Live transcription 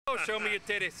show me your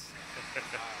titties.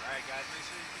 Alright guys, make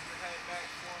sure you keep your head back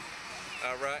for me.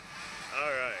 Alright.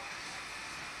 Alright.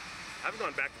 I haven't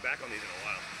gone back to back on these in a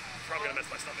while. Probably gonna mess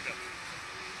my stomach up.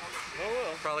 Oh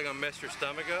well. Probably gonna mess your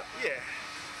stomach up? Yeah.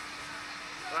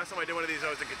 Last time I did one of these,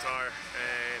 I was a guitar,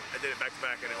 and I did it back to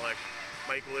back, and it like,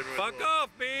 my equilibrium was Fuck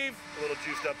off, beef! a little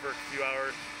juiced up for a few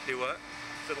hours. Do what?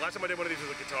 So the last time I did one of these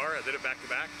was a guitar, I did it back to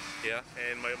back, Yeah.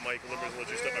 and my equilibrium was a little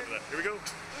juiced up after that. Here we go.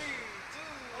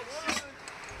 3, 2,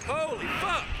 1. Holy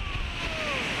fuck!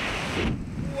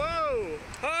 Whoa!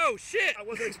 Oh shit! I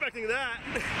wasn't expecting that.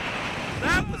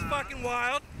 That was fucking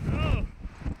wild. Oh,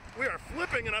 we are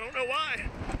flipping, and I don't know why.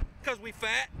 Cause we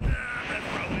fat. That's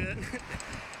probably it.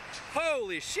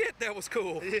 Holy shit, that was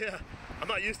cool. Yeah, I'm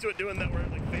not used to it doing that where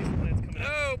like face plants coming out.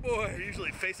 Oh You're boy.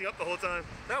 usually facing up the whole time.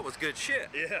 That was good shit.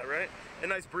 Yeah, right? And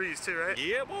nice breeze too, right?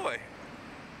 Yeah, boy.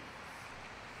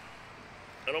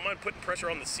 I don't mind putting pressure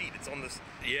on the seat. It's on this.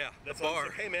 Yeah, That's the why I'm bar.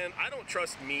 like, hey man, I don't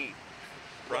trust me.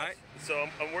 Right? So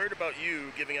I'm worried about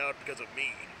you giving out because of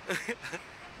me.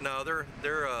 No, they're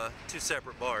two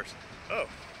separate bars. Oh.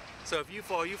 So if you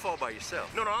fall by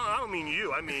yourself. No, I don't mean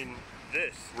you. I mean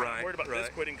this. Right, I'm worried about this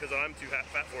right. quitting because I'm too fat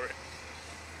for it.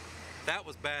 That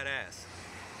was badass.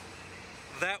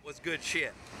 That was good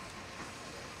shit.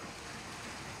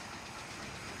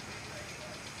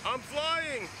 I'm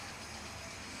flying.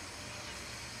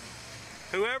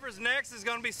 Whoever's next is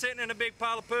gonna be sitting in a big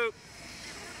pile of poop.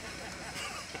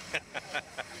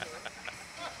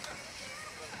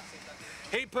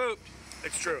 He pooped.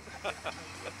 It's true.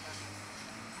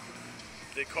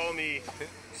 They call me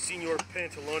Senor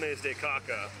Pantalones de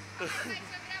Caca.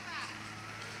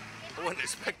 I wasn't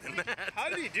expecting that. How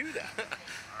did he do that?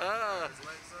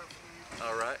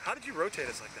 All right. How did you rotate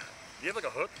us like that? Do you have like a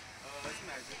hook?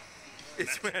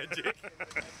 It's magic. It's magic.